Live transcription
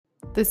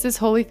This is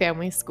Holy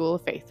Family School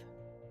of Faith.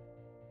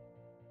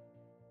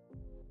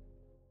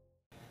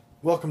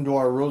 Welcome to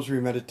our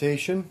Rosary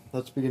Meditation.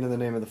 Let's begin in the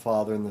name of the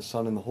Father, and the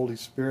Son, and the Holy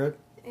Spirit.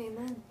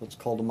 Amen. Let's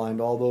call to mind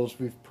all those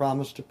we've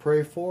promised to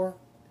pray for.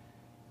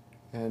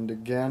 And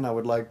again, I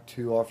would like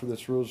to offer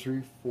this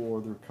rosary for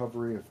the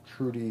recovery of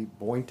Trudy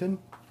Boynton.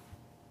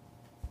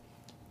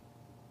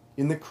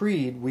 In the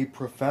Creed, we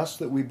profess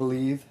that we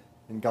believe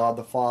in God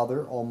the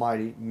Father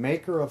Almighty,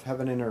 maker of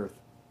heaven and earth,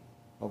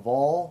 of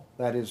all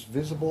that is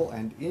visible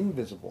and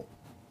invisible.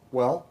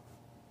 Well,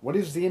 what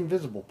is the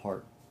invisible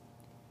part?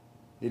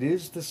 It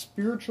is the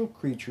spiritual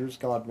creatures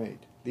God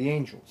made, the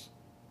angels,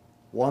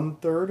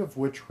 1/3 of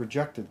which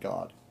rejected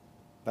God.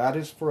 That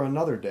is for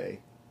another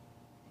day.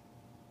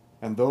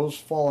 And those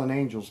fallen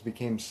angels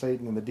became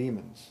Satan and the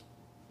demons.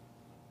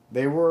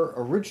 They were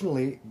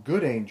originally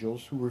good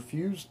angels who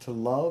refused to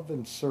love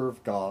and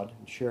serve God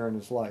and share in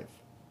His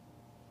life.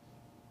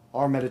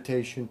 Our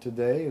meditation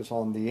today is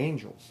on the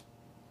angels.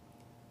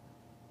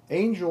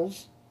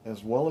 Angels,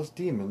 as well as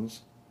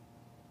demons,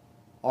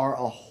 are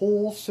a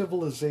whole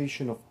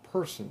civilization of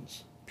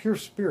persons, pure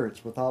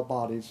spirits without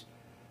bodies,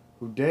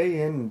 who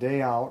day in and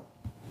day out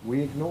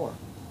we ignore.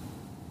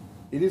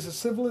 It is a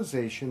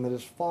civilization that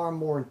is far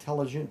more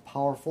intelligent,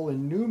 powerful,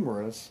 and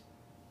numerous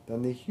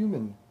than the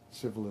human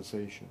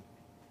civilization.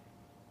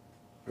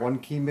 One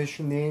key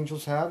mission the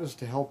angels have is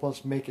to help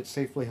us make it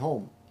safely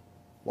home,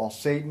 while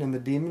Satan and the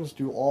demons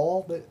do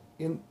all that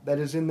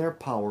is in their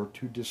power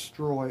to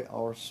destroy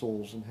our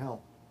souls in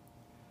hell.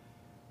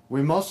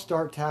 We must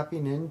start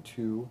tapping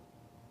into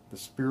the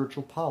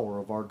spiritual power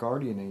of our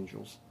guardian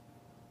angels.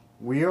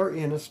 We are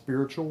in a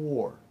spiritual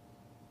war.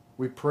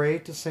 We pray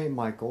to St.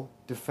 Michael,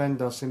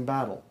 defend us in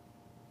battle.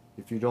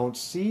 If you don't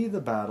see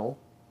the battle,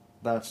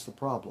 that's the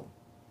problem.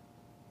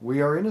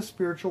 We are in a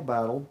spiritual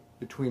battle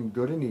between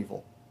good and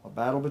evil, a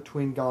battle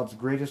between God's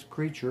greatest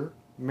creature,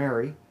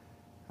 Mary,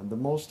 and the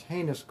most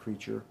heinous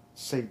creature,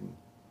 Satan.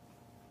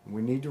 And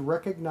we need to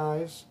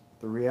recognize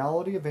the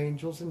reality of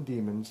angels and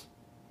demons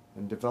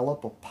and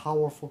develop a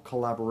powerful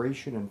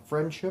collaboration and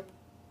friendship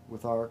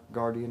with our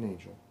guardian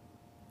angel.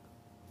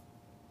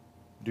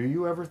 Do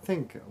you ever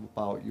think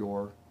about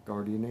your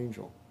guardian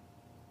angel?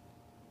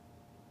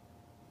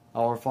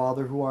 Our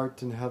Father who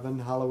art in heaven,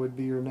 hallowed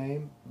be your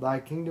name. Thy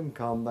kingdom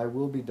come, thy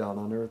will be done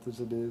on earth as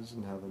it is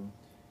in heaven.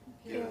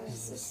 Give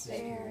us this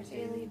day our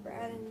daily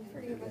bread, and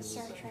forgive us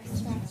our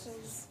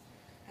trespasses,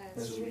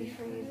 as we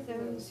forgive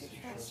those who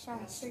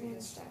trespass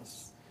against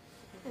us.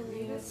 And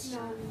lead us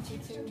not into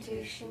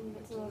temptation,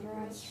 but deliver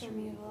us from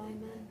evil.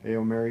 Amen.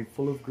 Hail Mary,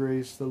 full of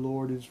grace, the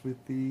Lord is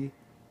with thee.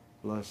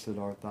 Blessed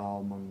art thou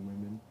among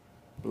women.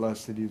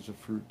 Blessed is the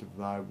fruit of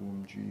thy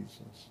womb,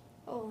 Jesus.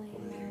 Holy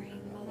Mary,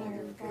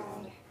 Mother of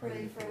God,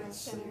 pray for us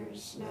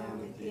sinners, now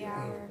and at the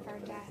hour of our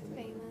death.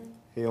 Amen.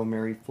 Hail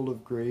Mary, full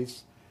of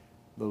grace,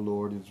 the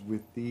Lord is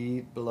with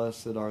thee.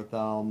 Blessed art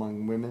thou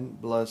among women.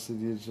 Blessed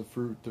is the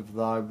fruit of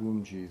thy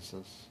womb,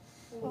 Jesus.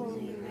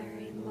 Holy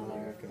Mary,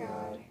 Mother of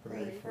God,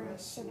 pray for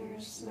us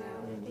sinners,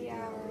 now and at the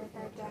hour of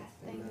our death.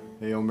 Amen.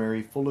 Hail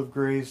Mary, full of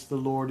grace, the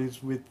Lord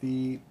is with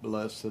thee.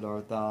 Blessed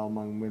art thou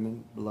among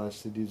women.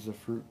 Blessed is the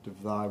fruit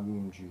of thy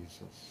womb,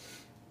 Jesus.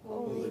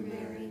 Holy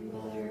Mary,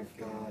 Mother of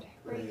God,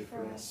 pray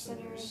for us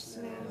sinners,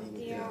 now and at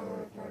the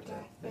hour of our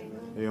death.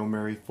 Amen. Hail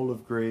Mary, full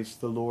of grace,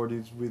 the Lord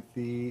is with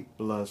thee.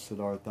 Blessed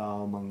art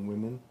thou among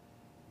women.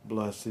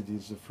 Blessed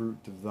is the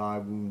fruit of thy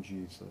womb,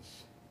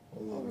 Jesus.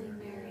 Holy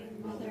Mary,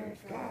 Mother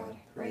of God,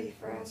 pray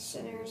for us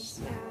sinners,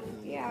 now and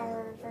at the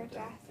hour of our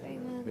death.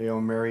 Amen. Hail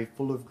Mary,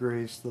 full of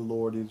grace, the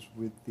Lord is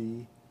with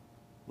thee.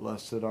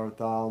 Blessed art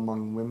thou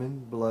among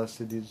women.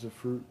 Blessed is the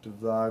fruit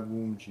of thy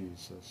womb,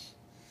 Jesus.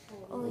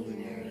 Holy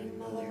Mary,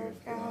 Mother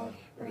of God,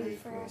 pray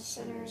for us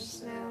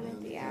sinners, now and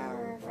at the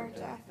hour of our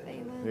death.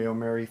 Amen. Hail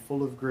Mary,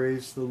 full of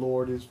grace, the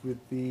Lord is with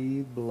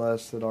thee.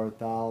 Blessed art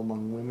thou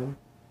among women.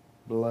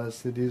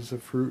 Blessed is the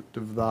fruit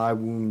of thy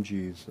womb,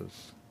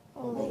 Jesus.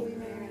 Holy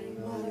Mary,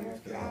 Mother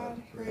of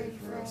God, pray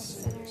for us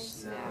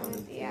sinners, now and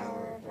at the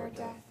hour of our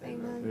death.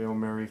 Amen. Hail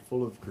Mary,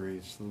 full of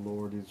grace, the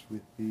Lord is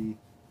with thee.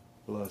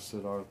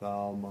 Blessed art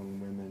thou among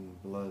women.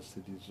 Blessed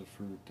is the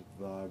fruit of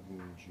thy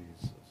womb,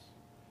 Jesus.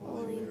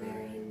 Holy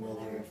Mary,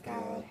 Mother of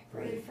God,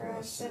 pray for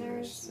us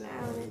sinners,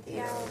 now and at the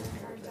hour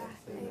of our death.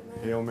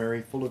 Amen. Hail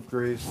Mary, full of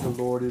grace, the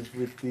Lord is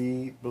with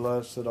thee.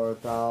 Blessed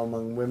art thou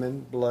among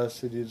women.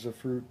 Blessed is the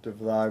fruit of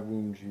thy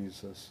womb,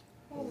 Jesus.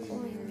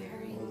 Holy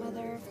Mary,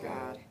 Mother of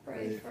God,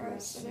 pray for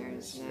us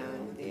sinners, now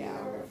and at the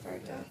hour of our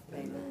death.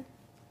 Amen.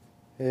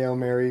 Hail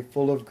Mary,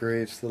 full of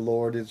grace, the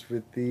Lord is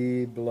with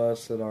thee.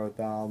 Blessed art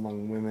thou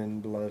among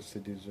women.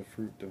 Blessed is the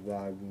fruit of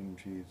thy womb,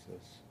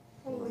 Jesus.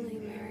 Holy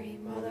Mary,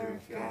 Mother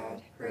of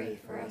God, pray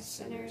for us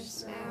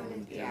sinners, now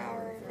and at the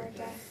hour of our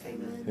death.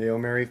 Amen. Hail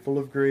Mary, full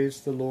of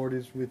grace, the Lord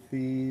is with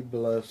thee.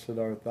 Blessed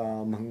art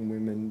thou among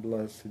women.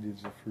 Blessed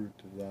is the fruit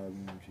of thy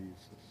womb,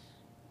 Jesus.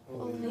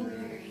 Holy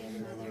Mary,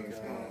 Mother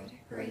of God,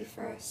 pray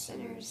for us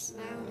sinners,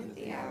 now and at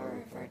the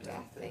hour of our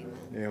death.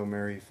 Amen. Hail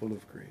Mary, full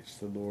of grace,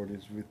 the Lord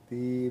is with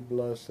thee.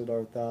 Blessed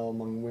art thou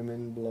among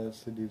women.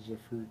 Blessed is the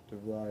fruit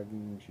of thy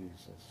womb,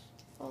 Jesus.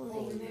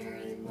 Holy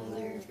Mary,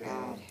 Mother of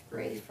God,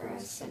 pray for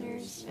us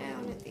sinners, now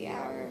and at the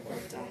hour of our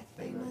death.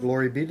 Amen.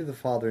 Glory be to the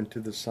Father, and to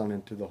the Son,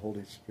 and to the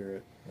Holy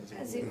Spirit.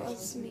 As it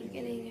was in the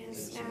beginning,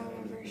 is now,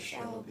 and ever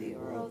shall be,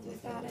 world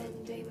without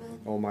end. Amen.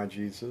 O my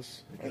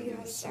Jesus, Forgive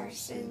us our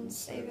sins,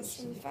 save us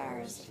from the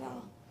fires of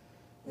hell.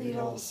 Lead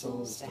all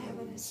souls to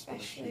heaven,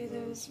 especially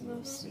those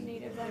most in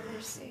need of thy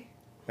mercy.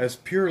 as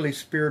purely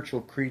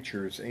spiritual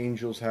creatures,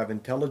 angels have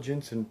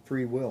intelligence and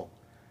free will.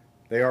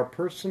 They are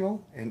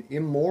personal and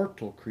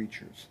immortal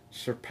creatures,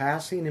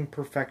 surpassing in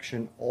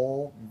perfection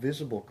all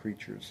visible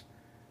creatures,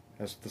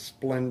 as the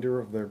splendor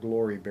of their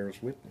glory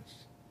bears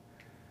witness.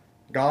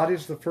 God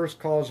is the first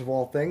cause of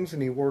all things,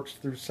 and he works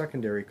through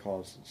secondary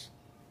causes.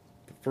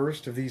 The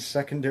first of these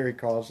secondary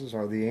causes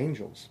are the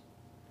angels.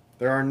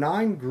 There are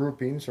 9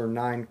 groupings or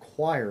 9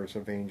 choirs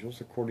of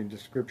angels, according to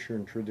Scripture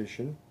and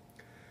tradition.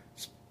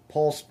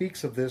 Paul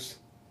speaks of this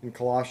in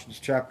Colossians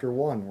chapter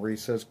 1, where he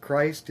says,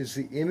 Christ is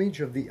the image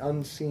of the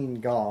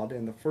unseen God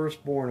and the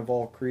firstborn of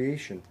all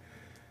creation.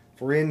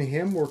 For in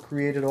him were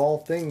created all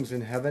things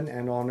in heaven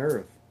and on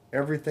earth,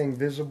 everything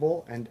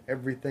visible and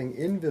everything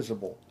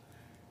invisible.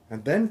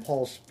 And then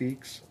Paul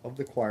speaks of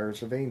the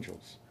choirs of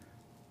angels.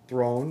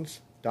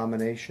 Thrones,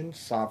 dominations,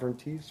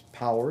 sovereignties,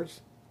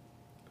 powers.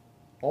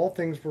 All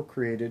things were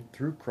created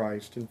through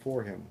Christ and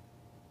for him.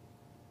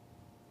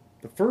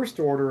 The first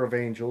order of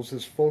angels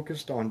is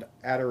focused on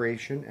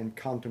adoration and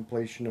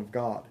contemplation of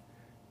God.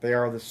 They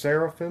are the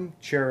Seraphim,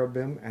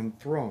 Cherubim, and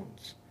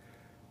thrones.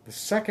 The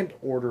second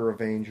order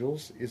of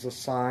angels is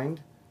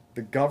assigned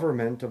the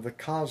government of the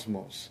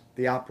cosmos,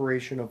 the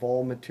operation of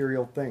all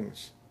material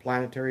things,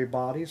 planetary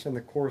bodies, and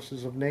the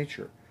courses of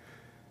nature.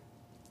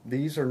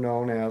 These are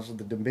known as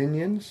the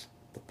dominions,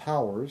 the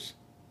powers,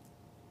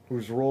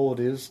 whose role it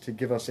is to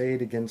give us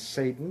aid against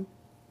Satan,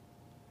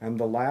 and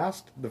the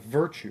last, the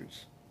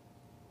virtues,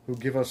 who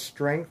give us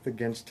strength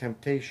against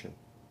temptation.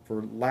 For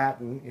in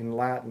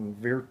Latin,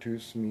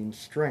 virtus means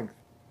strength.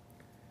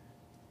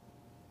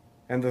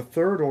 And the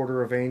third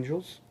order of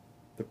angels,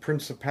 the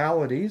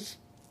Principalities,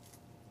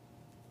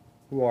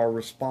 who are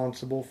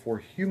responsible for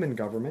human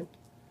government,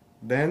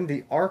 then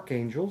the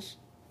Archangels,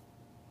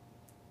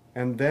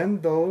 and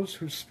then those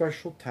whose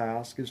special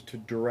task is to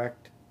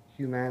direct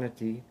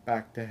humanity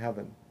back to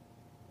heaven.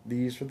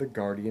 These are the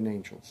Guardian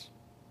Angels.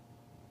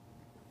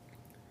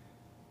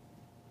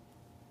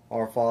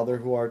 Our Father,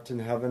 who art in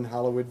heaven,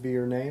 hallowed be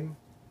your name.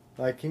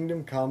 Thy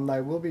kingdom come, thy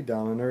will be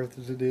done on earth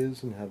as it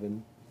is in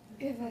heaven.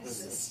 Give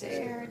us this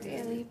day our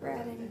daily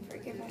bread, and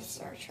forgive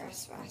us our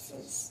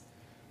trespasses,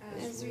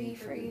 as we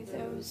forgive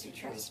those who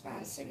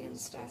trespass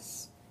against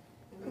us.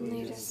 And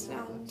lead us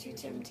not into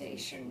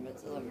temptation,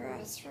 but deliver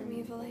us from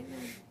evil.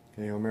 Amen.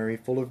 Hail Mary,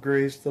 full of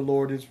grace, the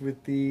Lord is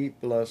with thee.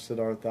 Blessed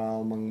art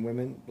thou among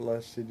women.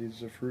 Blessed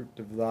is the fruit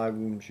of thy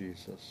womb,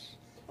 Jesus.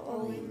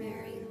 Holy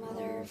Mary,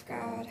 Mother of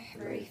God,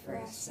 pray for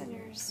us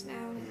sinners,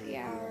 now and at the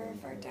hour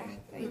of our death.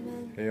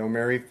 Amen. Hail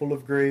Mary, full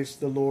of grace,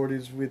 the Lord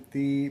is with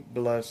thee.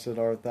 Blessed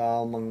art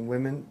thou among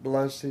women.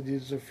 Blessed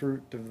is the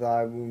fruit of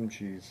thy womb,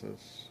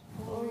 Jesus.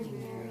 Holy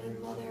Mary,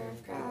 Mother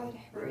of God,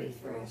 pray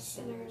for us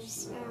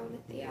sinners, now and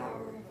at the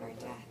hour of our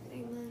death.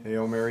 Amen.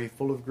 Hail Mary,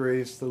 full of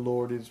grace, the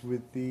Lord is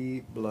with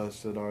thee.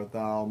 Blessed art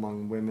thou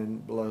among women.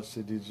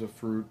 Blessed is the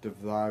fruit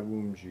of thy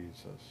womb,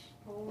 Jesus.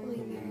 Holy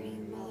Mary,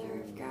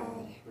 Mother of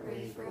God,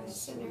 pray for us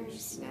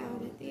sinners, now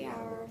and at the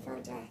hour of our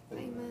death.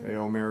 Amen.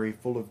 Hail Mary,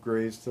 full of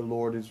grace, the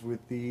Lord is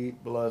with thee.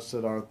 Blessed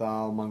art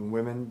thou among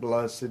women.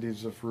 Blessed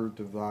is the fruit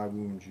of thy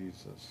womb,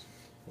 Jesus.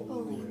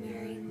 Holy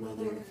Mary,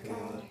 Mother of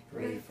God,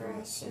 pray for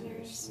us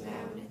sinners,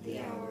 now and at the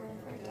hour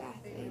of our death.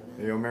 Amen.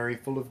 Hail Mary,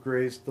 full of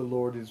grace, the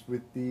Lord is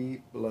with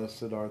thee.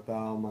 Blessed art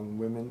thou among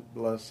women.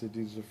 Blessed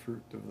is the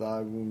fruit of thy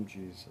womb,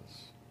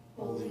 Jesus.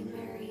 Holy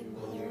Mary,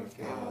 Mother of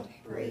God,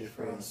 pray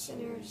for us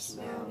sinners,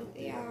 now and at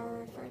the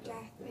hour of our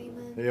death.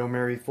 Amen. Hail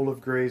Mary, full of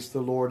grace,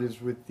 the Lord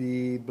is with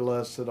thee.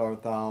 Blessed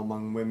art thou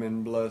among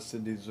women.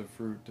 Blessed is the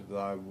fruit of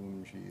thy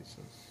womb,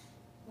 Jesus.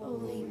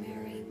 Holy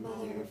Mary,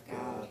 Mother of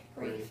God,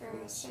 pray for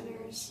us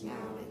sinners,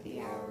 now and at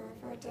the hour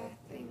of our death.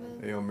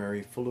 Amen. Hail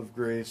Mary, full of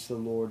grace, the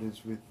Lord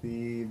is with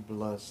thee.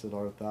 Blessed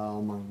art thou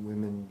among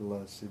women.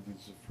 Blessed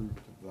is the fruit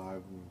of thy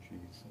womb,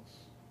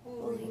 Jesus.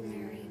 Holy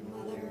Mary,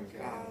 Mother of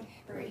God,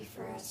 pray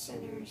for us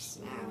sinners,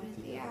 now and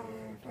at the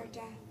hour of our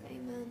death.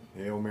 Amen.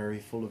 Hail Mary,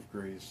 full of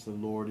grace, the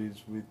Lord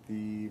is with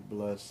thee.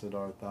 Blessed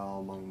art thou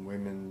among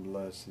women.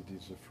 Blessed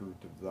is the fruit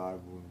of thy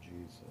womb,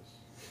 Jesus.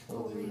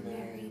 Holy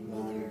Mary,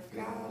 Mother of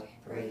God,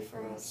 pray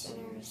for us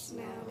sinners,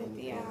 now and at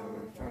the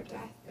hour of our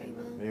death.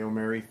 Amen. Hail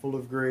Mary, full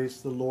of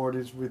grace, the Lord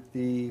is with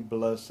thee.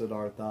 Blessed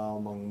art thou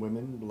among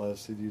women.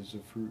 Blessed is the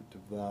fruit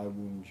of thy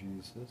womb,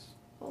 Jesus.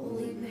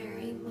 Holy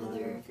Mary,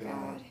 Mother of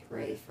God,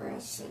 pray for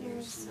us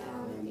sinners,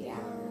 now and at the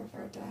hour of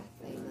our death.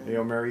 Amen.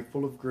 Hail Mary,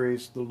 full of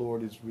grace, the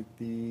Lord is with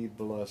thee.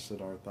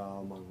 Blessed art thou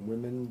among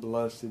women.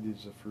 Blessed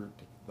is the fruit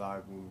of thy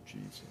womb,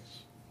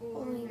 Jesus.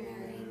 Holy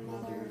Mary,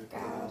 Mother of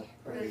God,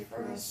 pray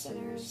for us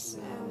sinners,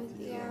 now and at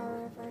the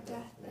hour of our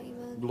death.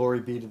 Amen. Glory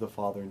be to the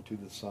Father, and to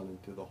the Son,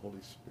 and to the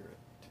Holy Spirit.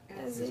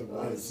 as it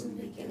was in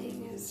the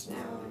beginning, is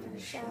now, and ever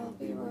shall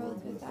be,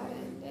 world without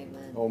end.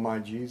 Amen. O my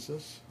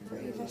Jesus,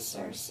 forgive us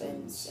our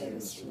sins, save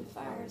us from the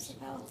fires of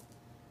hell.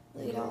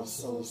 Lead all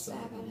souls to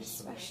heaven,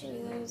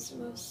 especially those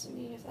most in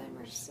need of thy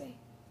mercy.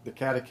 the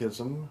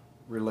Catechism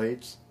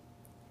relates,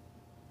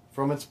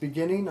 from its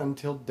beginning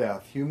until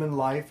death, human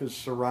life is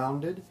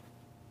surrounded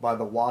by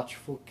the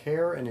watchful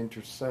care and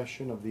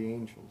intercession of the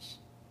angels.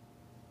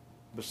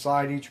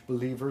 Beside each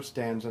believer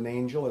stands an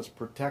angel as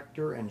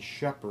protector and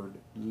shepherd,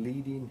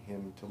 leading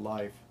him to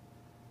life.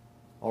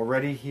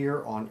 Already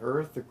here on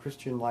earth, the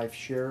Christian life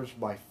shares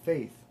by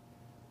faith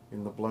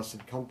in the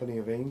blessed company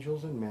of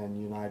angels and men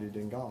united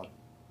in God.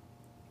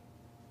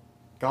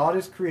 God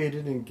has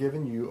created and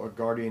given you a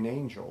guardian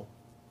angel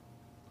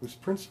whose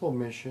principal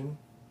mission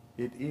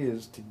it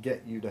is to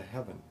get you to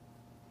heaven.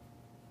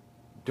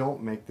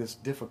 Don't make this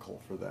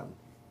difficult for them.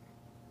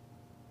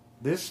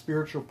 This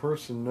spiritual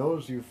person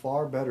knows you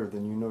far better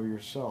than you know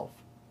yourself.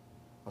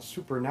 A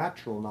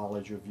supernatural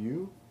knowledge of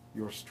you,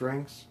 your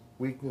strengths,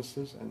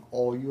 weaknesses, and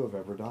all you have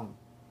ever done.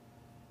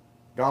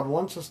 God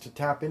wants us to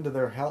tap into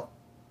their help.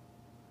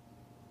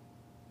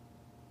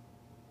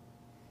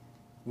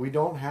 We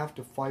don't have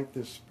to fight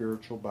this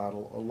spiritual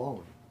battle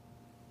alone.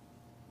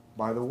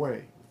 By the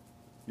way,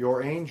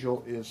 your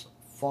angel is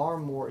far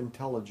more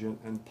intelligent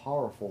and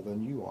powerful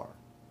than you are.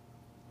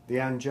 The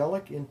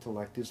angelic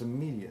intellect is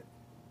immediate.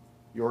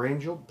 Your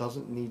angel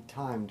doesn't need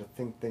time to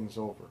think things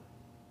over.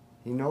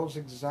 He knows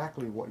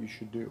exactly what you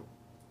should do.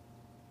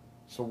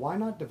 So why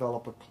not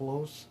develop a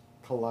close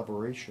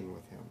collaboration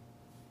with him?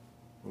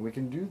 And we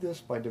can do this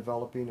by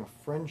developing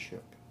a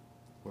friendship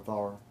with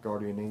our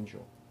guardian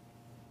angel.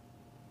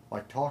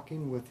 By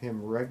talking with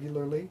him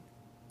regularly,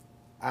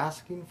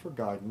 asking for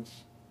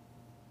guidance,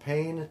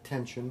 paying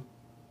attention,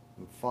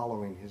 and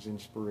following his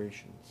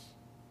inspirations.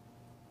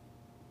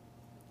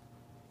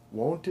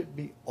 Won't it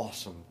be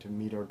awesome to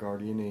meet our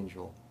guardian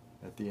angel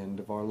at the end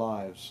of our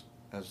lives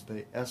as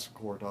they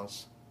escort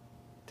us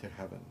to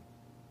heaven?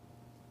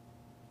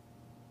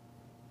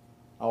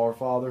 Our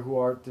Father who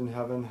art in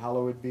heaven,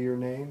 hallowed be your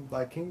name.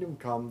 Thy kingdom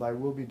come, thy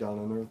will be done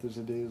on earth as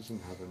it is in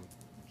heaven.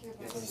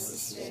 Give us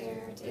this day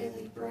our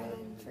daily bread,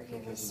 and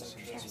forgive us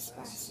our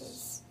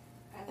trespasses,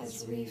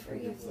 as we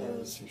forgive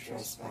those who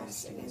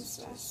trespass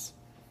against us.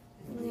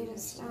 And lead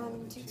us not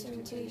into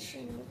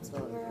temptation, but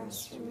deliver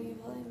us from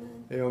evil.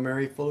 Amen. Hail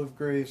Mary, full of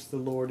grace, the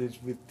Lord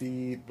is with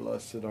thee.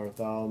 Blessed art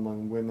thou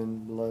among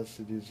women.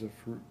 Blessed is the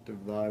fruit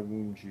of thy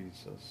womb,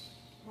 Jesus.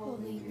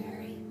 Holy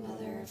Mary,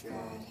 Mother of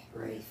God,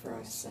 pray for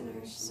us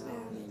sinners, now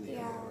and at the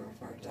hour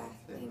of our death.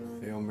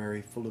 Amen. Hail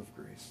Mary, full of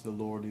grace, the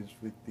Lord is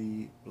with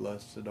thee.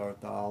 Blessed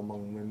art thou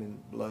among women.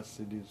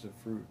 Blessed is the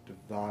fruit of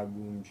thy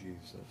womb,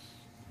 Jesus.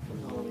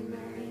 Holy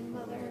Mary,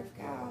 Mother of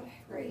God,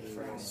 pray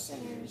for us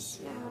sinners,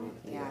 now and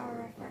at the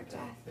hour of our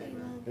death.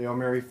 Amen. Hail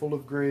Mary, full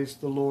of grace,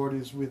 the Lord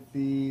is with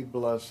thee.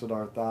 Blessed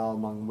art thou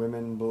among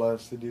women.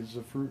 Blessed is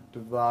the fruit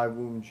of thy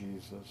womb,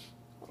 Jesus.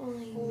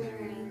 Holy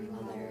Mary,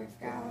 Mother of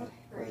God,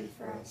 pray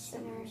for us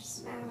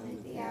sinners, now and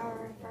at the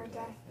hour of our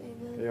death.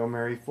 Amen. Hail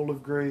Mary, full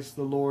of grace,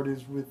 the Lord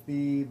is with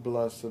thee.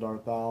 Blessed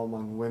art thou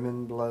among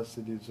women.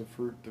 Blessed is the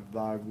fruit of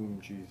thy womb,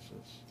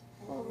 Jesus.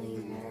 Holy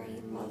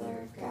Mary,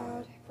 Mother of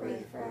God,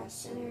 pray for us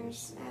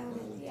sinners, now and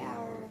at the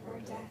hour of our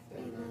death.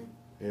 Amen.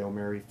 Hail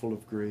Mary, full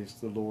of grace,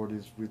 the Lord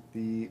is with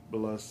thee.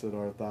 Blessed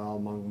art thou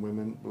among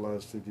women.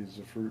 Blessed is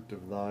the fruit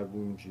of thy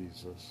womb,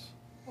 Jesus.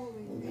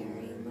 Holy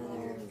Mary,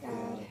 Mother of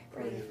God,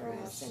 pray for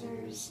us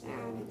sinners,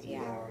 now and at the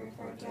hour of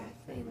our death.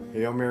 Amen.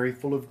 Hail Mary,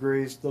 full of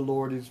grace, the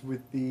Lord is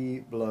with thee.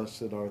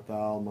 Blessed art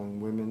thou among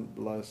women.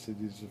 Blessed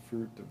is the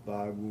fruit of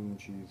thy womb,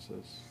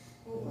 Jesus.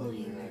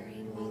 Holy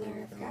Mary,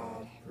 Mother of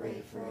God,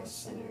 pray for us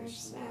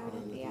sinners, now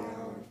and at the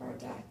hour of our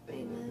death.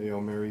 Amen.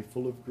 Hail Mary,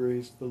 full of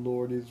grace, the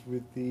Lord is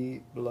with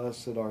thee.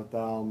 Blessed art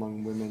thou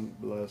among women.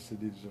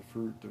 Blessed is the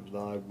fruit of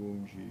thy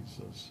womb,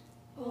 Jesus.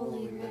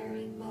 Holy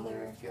Mary,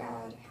 Mother of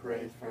God,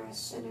 pray for us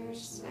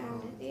sinners, now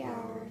and at the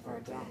hour of our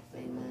death.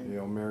 Amen.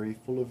 Hail Mary,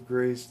 full of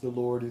grace, the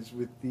Lord is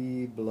with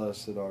thee.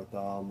 Blessed art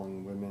thou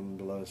among women.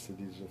 Blessed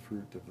is the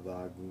fruit of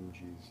thy womb,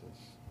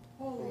 Jesus.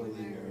 Holy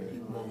Mary,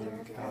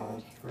 Mother of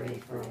God, pray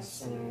for us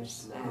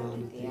sinners, now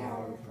and at the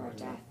hour of our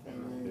death.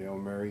 Amen. Hail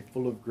Mary,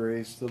 full of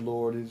grace, the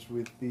Lord is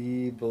with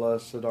thee.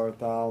 Blessed art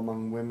thou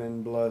among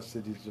women. Blessed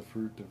is the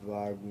fruit of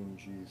thy womb,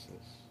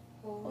 Jesus.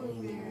 Holy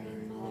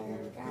Mary,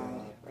 Mother of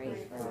God, pray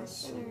for us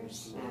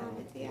sinners, now and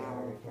at the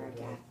hour of our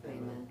death.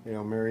 Amen.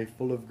 Hail Mary,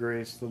 full of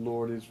grace, the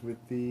Lord is with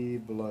thee.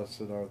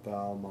 Blessed art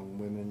thou among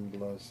women.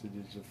 Blessed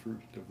is the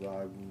fruit of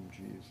thy womb,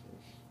 Jesus.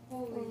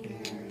 Holy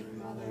Mary,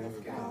 Mother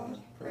of God,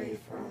 pray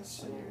for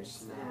us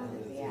sinners, now and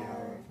at the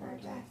hour of our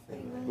death.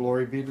 Amen.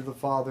 Glory be to the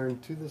Father,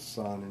 and to the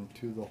Son, and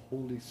to the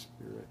Holy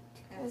Spirit.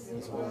 As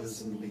it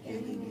was in the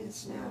beginning,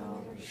 is now,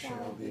 and ever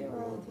shall be,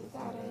 world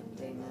without end.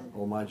 Amen.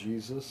 O my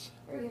Jesus,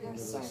 Forgive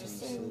us our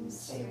sins,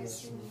 save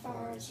us from the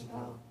fires of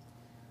hell.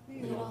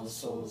 Lead all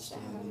souls to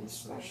heaven,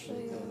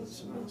 especially those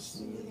who most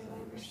need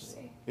thy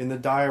mercy. in the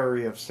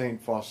diary of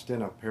St.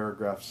 Faustina,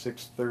 paragraph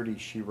 630,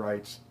 she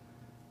writes,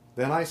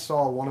 Then I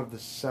saw one of the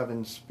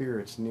 7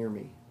 spirits near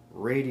me.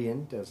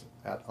 radiant as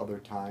at other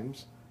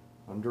times,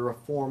 under a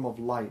form of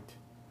light.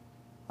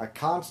 I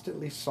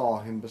constantly saw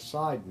him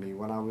beside me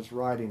when I was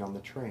riding on the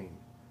train.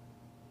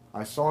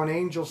 I saw an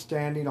angel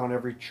standing on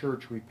every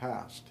church we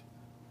passed,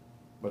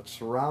 but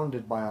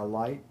surrounded by a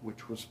light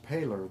which was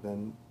paler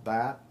than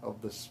that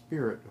of the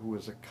spirit who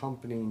was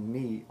accompanying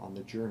me on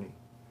the journey.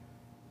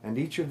 And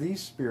each of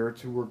these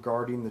spirits who were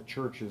guarding the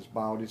churches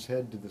bowed his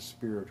head to the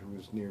spirit who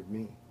was near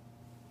me.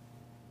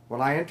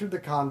 When I entered the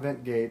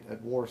convent gate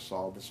at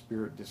Warsaw, the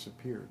spirit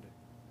disappeared.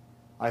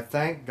 I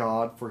thank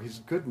God for his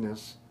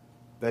goodness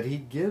that he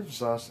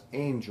gives us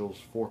angels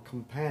for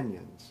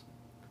companions.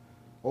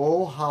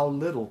 Oh, how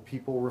little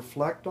people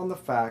reflect on the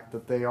fact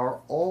that they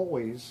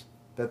always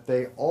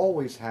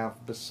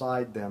have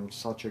beside them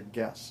such a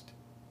guest,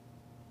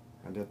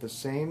 and at the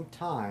same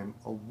time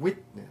a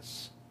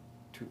witness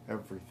to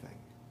everything.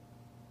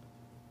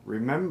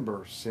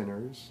 Remember,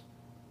 sinners,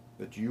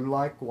 that you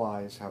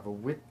likewise have a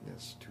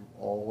witness to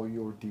all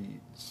your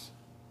deeds.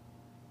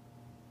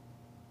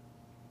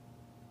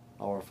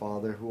 Our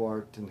Father, who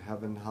art in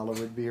heaven,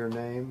 hallowed be your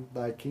name.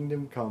 Thy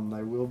kingdom come,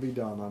 thy will be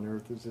done on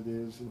earth as it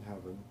is in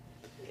heaven.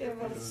 Give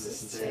us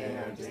this day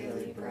our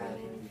daily bread,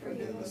 and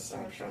forgive us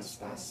our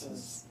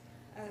trespasses,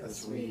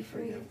 as we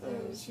forgive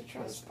those who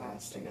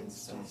trespass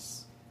against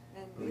us.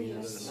 And lead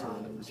us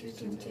not into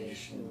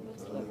temptation,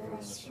 but deliver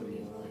us from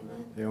evil.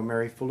 Amen. Hail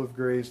Mary, full of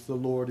grace, the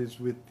Lord is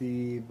with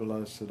thee.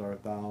 Blessed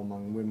art thou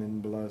among women,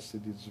 blessed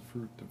is the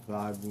fruit of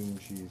thy womb,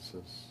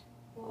 Jesus.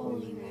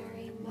 Holy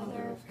Mary,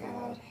 Mother of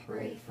God,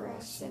 pray for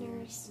us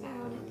sinners,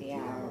 now and at the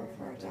hour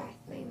of our death.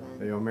 Amen.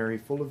 Hail Mary,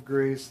 full of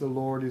grace, the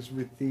Lord is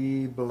with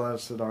thee.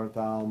 Blessed art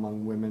thou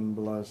among women,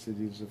 blessed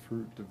is the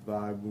fruit of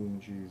thy womb,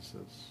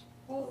 Jesus.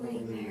 Holy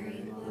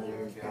Mary,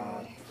 Mother of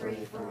God,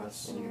 pray for us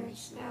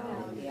sinners, now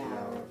and at the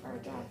hour of our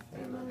death.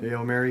 Amen.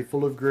 Hail Mary,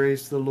 full of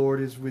grace, the Lord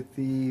is with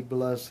thee.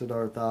 Blessed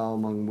art thou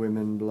among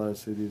women,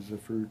 blessed is the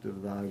fruit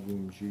of thy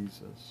womb,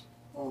 Jesus.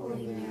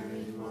 Holy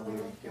Mary, Mother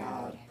of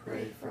God,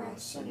 pray for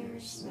us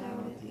sinners, now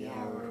and at the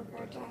hour of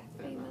our death.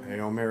 Amen.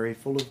 Hail Mary,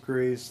 full of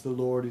grace, the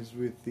Lord is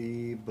with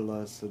thee.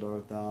 Blessed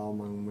art thou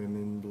among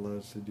women,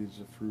 blessed is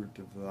the fruit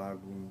of thy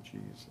womb,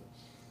 Jesus.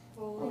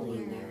 Holy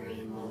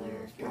Mary,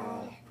 Mother of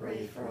God,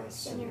 pray for us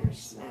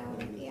sinners, now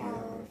and at the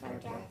hour of our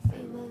death.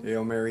 Amen.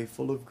 Hail Mary,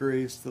 full of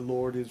grace, the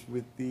Lord is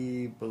with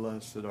thee.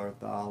 Blessed art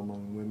thou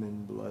among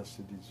women,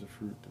 blessed is the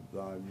fruit of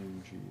thy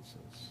womb,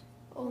 Jesus.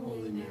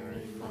 Holy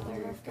Mary,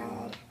 Mother of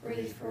God,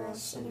 pray for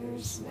us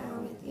sinners, now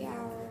and at the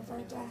hour of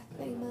our death.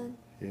 Amen.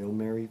 Hail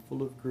Mary,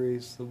 full of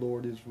grace, the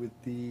Lord is with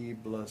thee.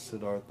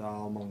 Blessed art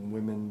thou among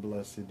women,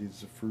 blessed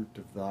is the fruit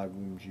of thy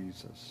womb,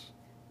 Jesus.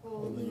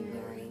 Holy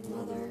Mary,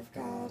 Mother of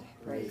God,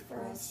 pray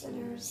for us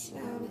sinners,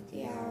 now and at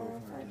the hour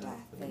of our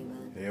death.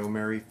 Amen. Hail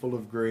Mary, full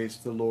of grace,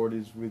 the Lord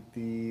is with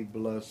thee.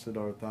 Blessed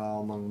art thou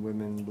among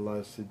women,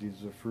 blessed is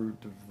the fruit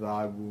of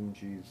thy womb,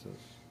 Jesus.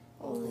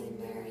 Holy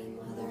Mary,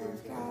 Mother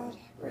of God,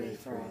 pray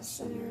for us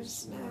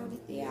sinners, now and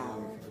at the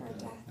hour of our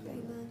death.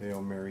 Amen.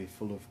 Hail Mary,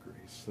 full of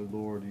grace, the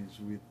Lord is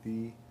with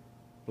thee.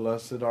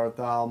 Blessed art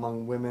thou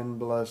among women,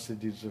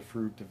 blessed is the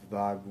fruit of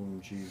thy womb,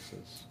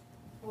 Jesus.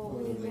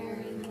 Holy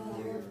Mary,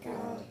 Mother of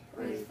God,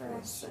 pray for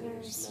us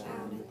sinners,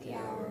 now and at the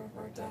hour of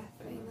our death.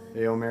 Amen.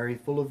 Hail Mary,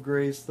 full of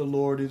grace, the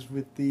Lord is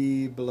with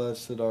thee.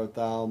 Blessed art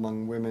thou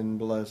among women,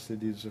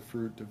 blessed is the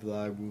fruit of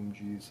thy womb,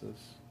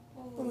 Jesus.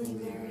 Holy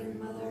Mary,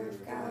 Mother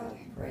of God,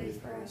 pray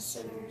for us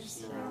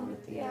sinners, now and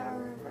at the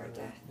hour of our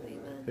death.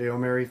 Amen. Hail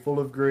Mary, full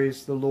of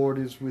grace, the Lord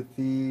is with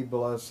thee.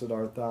 Blessed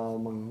art thou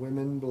among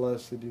women,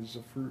 blessed is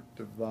the fruit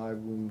of thy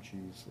womb,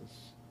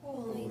 Jesus.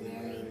 Holy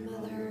Mary,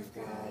 Mother of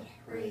God,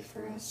 pray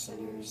for us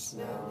sinners,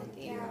 now and at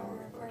the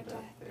hour of our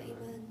death.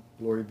 Amen.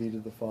 Glory be to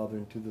the Father,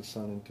 and to the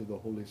Son, and to the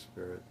Holy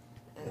Spirit.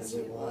 As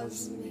it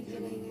was in the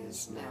beginning,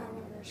 is now,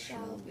 and ever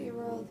shall be,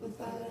 world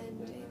without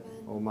end. Amen.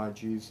 O my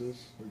Jesus,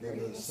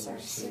 Forgive us our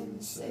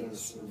sins, save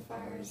us from the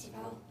fires of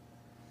hell.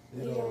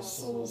 Lead all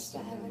souls to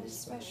heaven,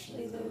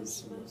 especially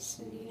those most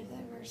in need of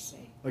thy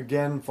mercy.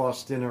 again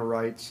Faustina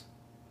writes,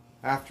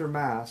 after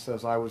Mass,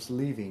 as I was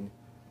leaving,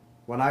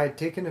 when I had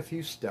taken a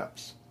few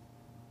steps,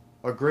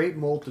 a great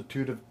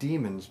multitude of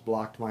demons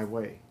blocked my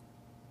way.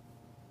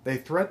 They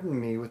threatened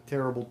me with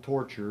terrible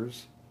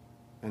tortures,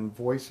 and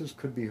voices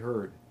could be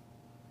heard.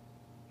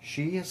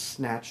 She has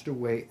snatched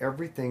away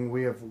everything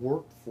we have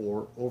worked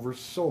for over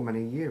so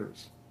many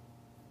years.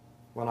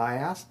 When I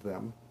asked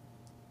them,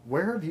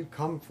 where have you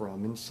come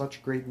from in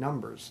such great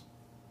numbers?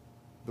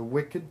 The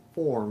wicked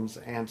forms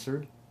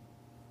answered,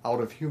 out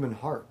of human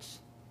hearts.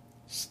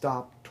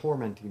 Stop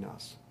tormenting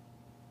us.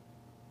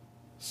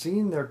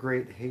 Seeing their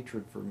great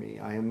hatred for me,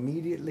 I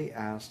immediately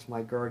asked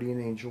my guardian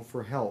angel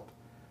for help,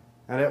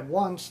 and at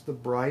once the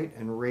bright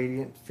and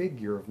radiant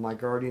figure of my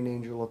guardian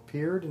angel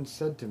appeared and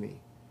said to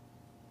me,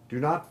 do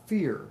not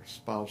fear,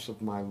 spouse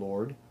of my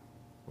Lord.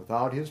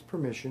 Without his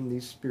permission,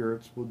 these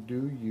spirits will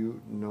do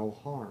you no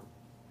harm.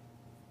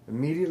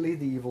 Immediately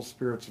the evil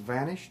spirits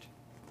vanished,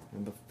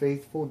 and the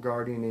faithful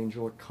guardian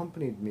angel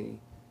accompanied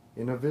me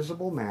in a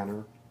visible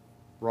manner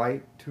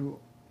right to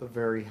the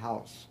very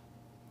house.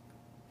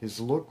 His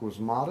look was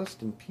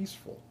modest and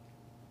peaceful,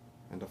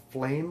 and a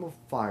flame of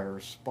fire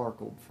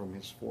sparkled from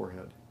his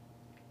forehead.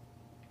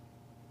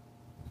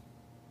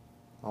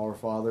 Our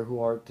Father, who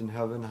art in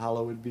heaven,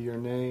 hallowed be your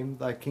name.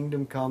 Thy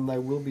kingdom come, thy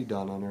will be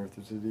done on earth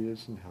as it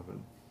is in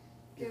heaven.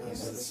 Give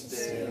us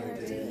this day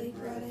our daily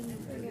bread,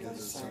 and forgive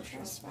us our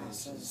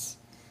trespasses,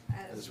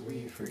 as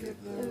we forgive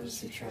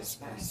those who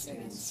trespass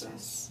against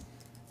us.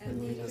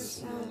 And lead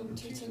us not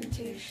into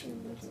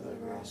temptation, but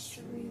deliver us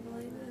from evil.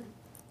 Amen.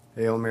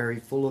 Hail Mary,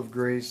 full of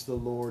grace, the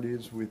Lord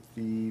is with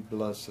thee.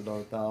 Blessed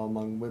art thou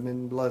among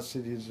women, blessed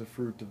is the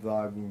fruit of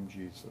thy womb,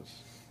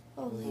 Jesus.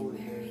 Holy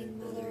Mary,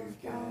 Mother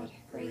of God,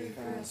 pray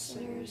for us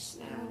sinners,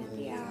 now and at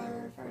the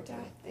hour of our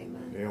death.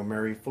 Amen. Hail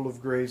Mary, full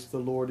of grace, the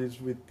Lord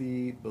is with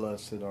thee.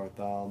 Blessed art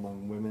thou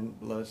among women,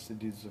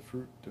 blessed is the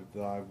fruit of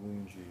thy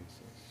womb,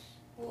 Jesus.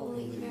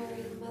 Holy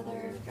Mary,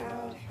 Mother of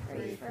God,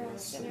 pray for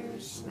us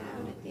sinners, now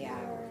and at the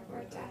hour of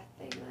our death.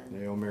 Amen.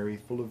 Hail Mary,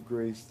 full of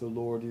grace, the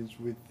Lord is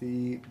with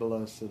thee.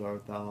 Blessed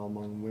art thou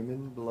among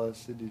women,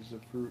 blessed is the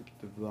fruit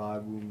of thy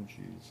womb,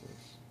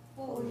 Jesus.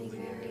 Holy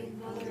Mary,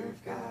 Mother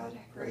of God,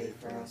 pray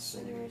for us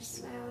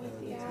sinners, now and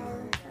at the hour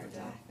of our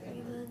death.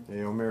 Amen.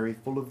 Hail Mary,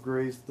 full of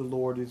grace, the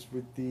Lord is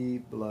with thee.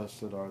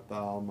 Blessed art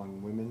thou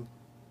among women,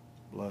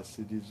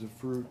 blessed is the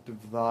fruit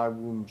of thy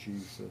womb,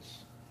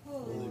 Jesus.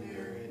 Holy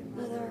Mary,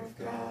 Mother of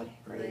God,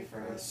 pray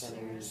for us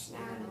sinners,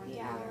 now and at the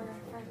hour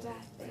of our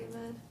death.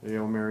 Amen.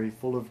 Hail Mary,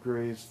 full of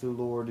grace, the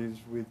Lord is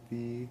with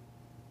thee.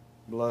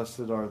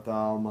 Blessed art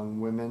thou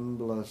among women,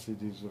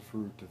 blessed is the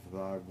fruit of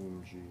thy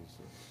womb,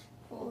 Jesus.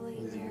 Holy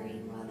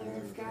Mary, Mother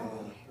of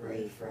God,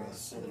 pray for us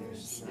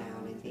sinners, now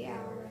and at the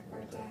hour of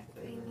our death.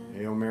 Amen.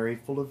 Hail Mary,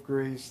 full of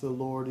grace, the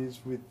Lord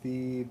is with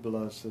thee.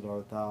 Blessed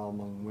art thou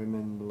among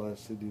women,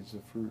 blessed is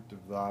the fruit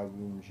of thy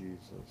womb,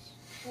 Jesus.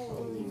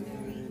 Holy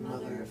Mary,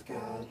 Mother of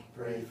God,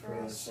 pray for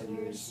us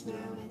sinners,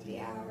 now and at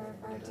the hour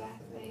of our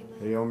death. Amen.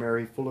 Hail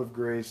Mary, full of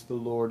grace, the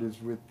Lord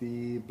is with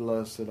thee.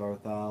 Blessed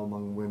art thou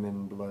among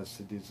women,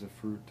 blessed is the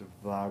fruit of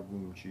thy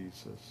womb,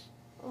 Jesus.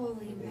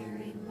 Holy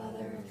Mary,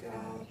 Mother of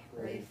God,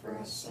 pray for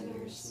us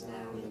sinners,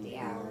 now and at the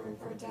hour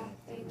of our death.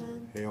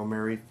 Amen. Hail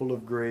Mary, full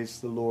of grace,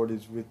 the Lord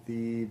is with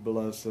thee.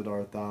 Blessed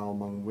art thou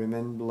among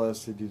women,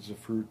 blessed is the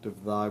fruit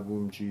of thy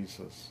womb,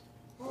 Jesus.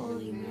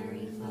 Holy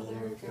Mary,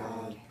 Mother of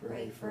God,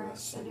 pray for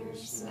us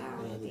sinners, now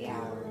and at the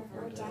hour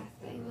of our death.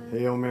 Amen.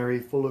 Hail Mary,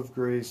 full of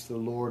grace, the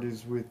Lord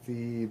is with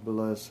thee.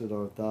 Blessed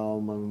art thou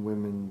among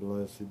women,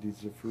 blessed is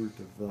the fruit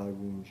of thy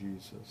womb,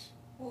 Jesus.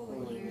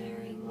 Holy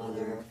Mary,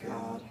 Mother of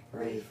God,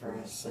 pray for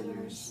us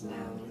sinners,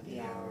 now and at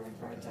the hour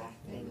of our death.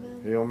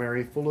 Amen. Hail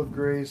Mary, full of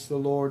grace, the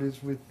Lord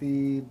is with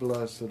thee.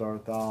 Blessed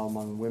art thou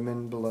among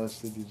women,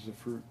 blessed is the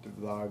fruit of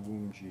thy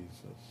womb,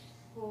 Jesus.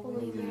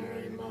 Holy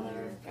Mary,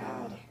 Mother of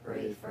God,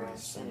 pray for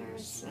us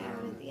sinners, now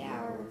and at the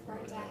hour of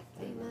our death.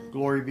 Amen.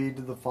 Glory be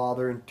to the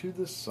Father, and to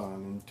the Son,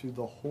 and to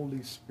the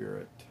Holy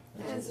Spirit.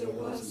 As it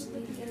was in the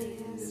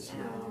beginning, is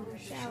now, and ever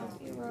shall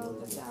be,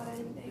 world without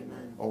end.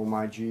 Amen. O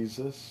my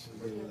Jesus,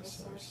 Forgive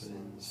us our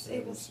sins,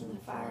 save us from the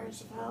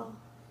fires of hell.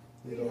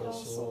 Lead all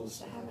souls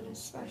to heaven,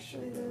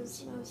 especially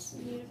those most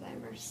in need of thy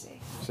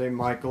mercy. Saint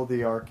Michael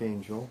the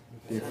Archangel,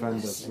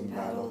 defend us in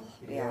battle.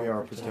 Be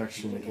our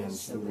protection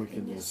against the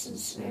wickedness and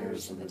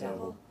snares of the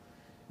devil.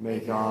 May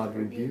God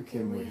rebuke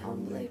him, we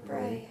humbly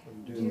pray.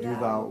 And do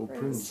thou, O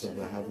Prince of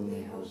the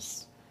heavenly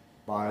host,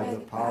 by the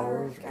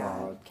power of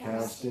God,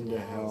 cast into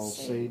hell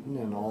Satan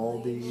and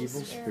all the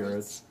evil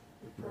spirits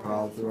who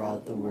prowl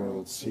throughout the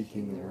world,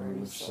 seeking the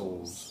ruin of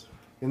souls.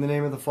 In the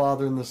name of the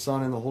Father, and the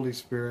Son, and the Holy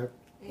Spirit.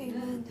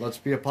 Amen. Let's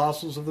be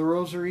apostles of the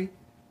Rosary.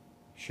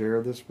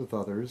 Share this with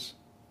others.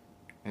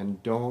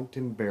 And don't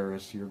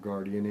embarrass your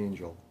guardian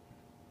angel.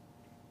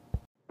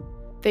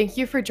 Thank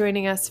you for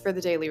joining us for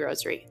the Daily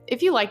Rosary.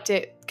 If you liked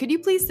it, could you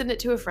please send it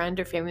to a friend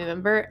or family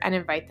member and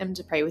invite them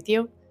to pray with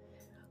you?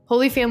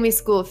 Holy Family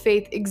School of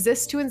Faith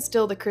exists to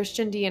instill the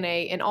Christian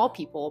DNA in all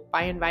people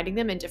by inviting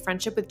them into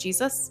friendship with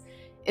Jesus,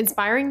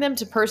 inspiring them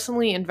to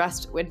personally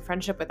invest in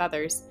friendship with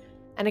others,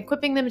 and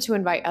equipping them to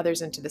invite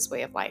others into this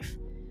way of life.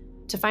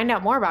 To find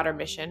out more about our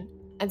mission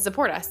and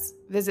support us,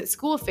 visit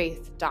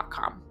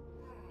schooloffaith.com.